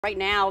Right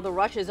now, the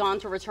rush is on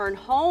to return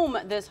home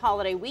this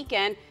holiday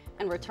weekend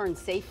and return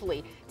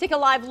safely. Take a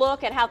live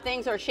look at how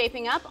things are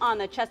shaping up on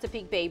the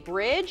Chesapeake Bay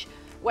Bridge.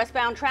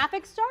 Westbound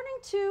traffic starting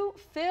to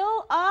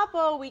fill up.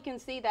 Oh, we can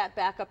see that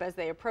backup as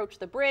they approach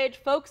the bridge.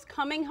 Folks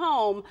coming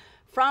home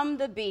from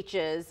the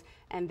beaches,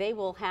 and they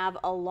will have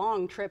a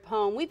long trip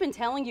home. We've been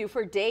telling you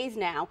for days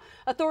now.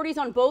 Authorities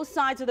on both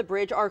sides of the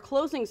bridge are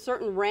closing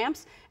certain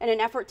ramps in an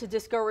effort to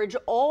discourage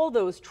all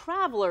those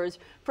travelers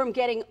from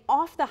getting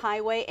off the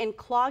highway and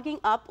clogging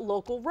up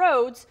local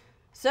roads.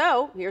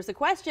 So here's the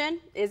question,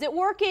 is it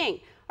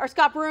working? Our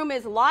Scott Broom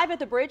is live at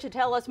the bridge to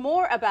tell us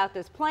more about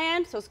this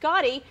plan. So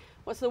Scotty,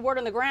 what's the word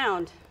on the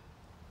ground?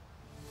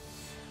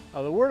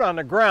 The word on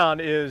the ground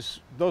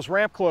is those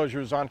ramp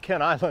closures on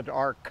Kent Island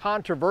are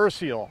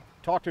controversial.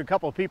 Talked to a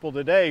couple of people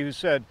today who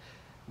said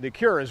the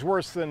cure is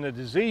worse than the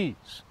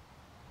disease.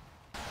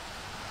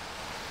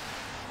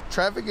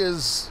 Traffic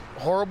is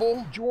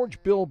horrible.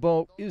 George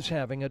Bilbo is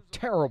having a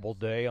terrible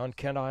day on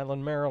Kent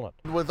Island, Maryland.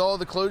 With all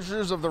the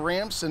closures of the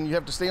ramps and you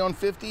have to stay on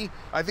 50,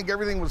 I think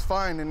everything was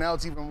fine and now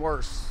it's even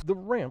worse. The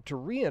ramp to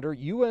re-enter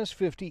US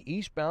 50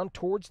 eastbound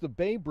towards the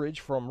Bay Bridge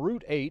from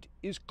Route 8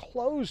 is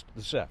closed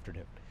this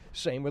afternoon.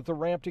 Same with the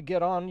ramp to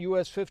get on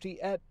US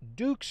 50 at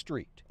Duke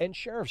Street. And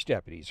sheriff's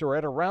deputies are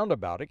at a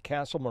roundabout at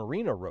Castle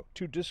Marina Road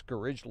to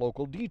discourage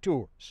local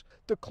detours.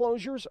 The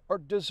closures are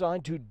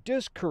designed to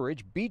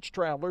discourage beach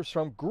travelers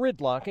from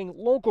gridlocking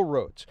local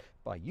roads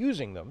by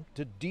using them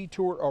to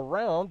detour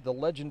around the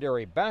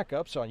legendary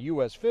backups on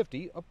US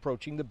 50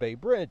 approaching the Bay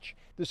Bridge.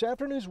 This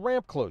afternoon's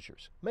ramp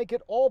closures make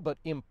it all but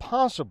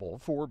impossible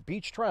for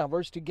beach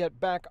travelers to get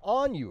back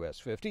on US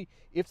 50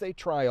 if they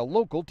try a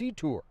local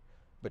detour.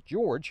 But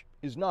George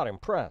is not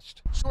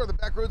impressed. Sure, the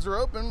back roads are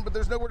open, but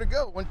there's nowhere to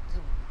go.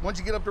 Once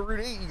you get up to Route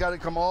 8, you got to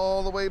come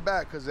all the way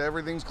back because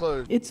everything's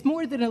closed. It's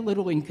more than a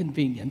little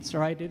inconvenience,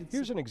 right?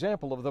 Here's an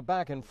example of the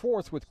back and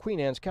forth with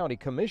Queen Anne's County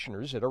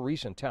commissioners at a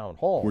recent town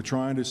hall. We're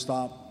trying to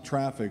stop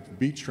traffic,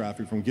 beach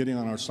traffic, from getting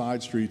on our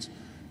side streets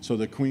so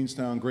that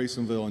Queenstown,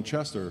 Graysonville, and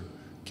Chester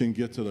can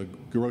get to the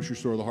grocery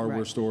store, the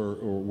hardware store,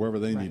 or wherever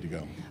they need to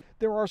go.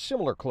 There are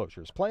similar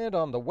closures planned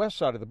on the west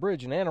side of the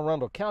bridge in Anne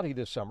Arundel County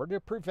this summer to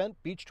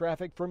prevent beach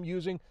traffic from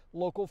using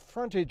local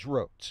frontage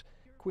roads.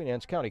 Queen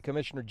Anne's County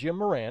Commissioner Jim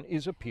Moran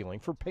is appealing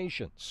for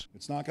patience.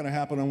 It's not going to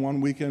happen on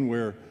one weekend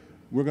where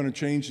we're going to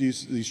change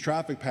these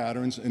traffic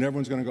patterns and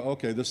everyone's going to go,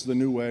 okay, this is the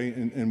new way,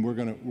 and we're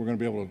going to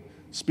be able to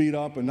speed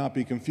up and not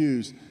be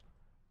confused.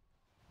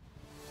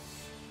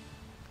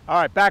 All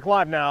right, back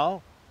live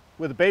now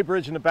with the Bay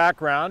Bridge in the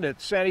background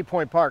at Sandy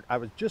Point Park. I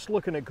was just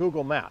looking at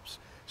Google Maps.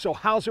 So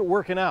how's it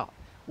working out?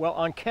 Well,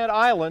 on Kent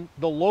Island,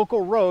 the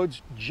local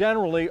roads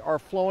generally are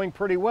flowing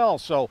pretty well.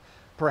 So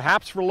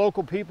perhaps for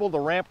local people, the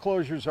ramp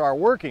closures are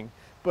working.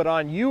 But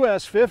on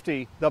US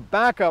 50, the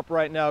backup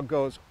right now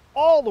goes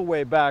all the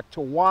way back to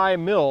Y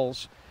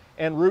Mills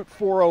and Route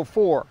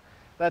 404.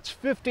 That's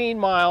 15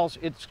 miles.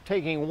 It's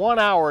taking 1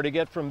 hour to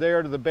get from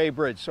there to the Bay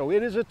Bridge. So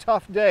it is a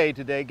tough day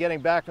today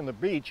getting back on the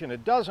beach, and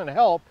it doesn't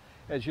help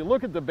as you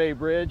look at the Bay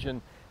Bridge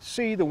and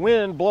see the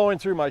wind blowing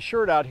through my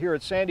shirt out here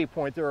at Sandy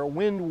Point. There are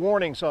wind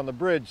warnings on the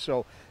bridge,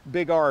 so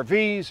big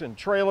RVs and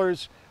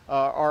trailers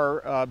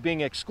are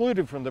being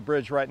excluded from the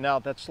bridge right now.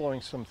 That's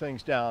slowing some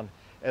things down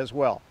as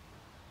well.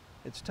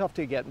 It's tough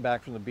to get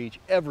back from the beach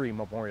every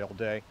Memorial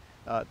Day.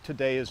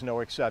 Today is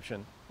no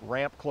exception.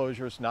 Ramp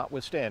closures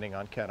notwithstanding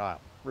on Kent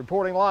Island.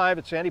 Reporting live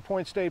at Sandy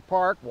Point State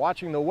Park,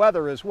 watching the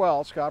weather as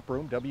well, Scott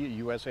Broom,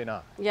 WUSA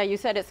 9. Yeah, you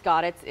said it,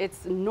 Scott.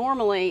 It's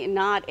normally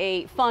not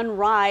a fun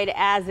ride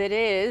as it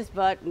is,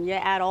 but you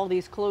add all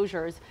these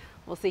closures.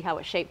 We'll see how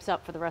it shapes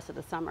up for the rest of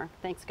the summer.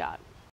 Thanks, Scott.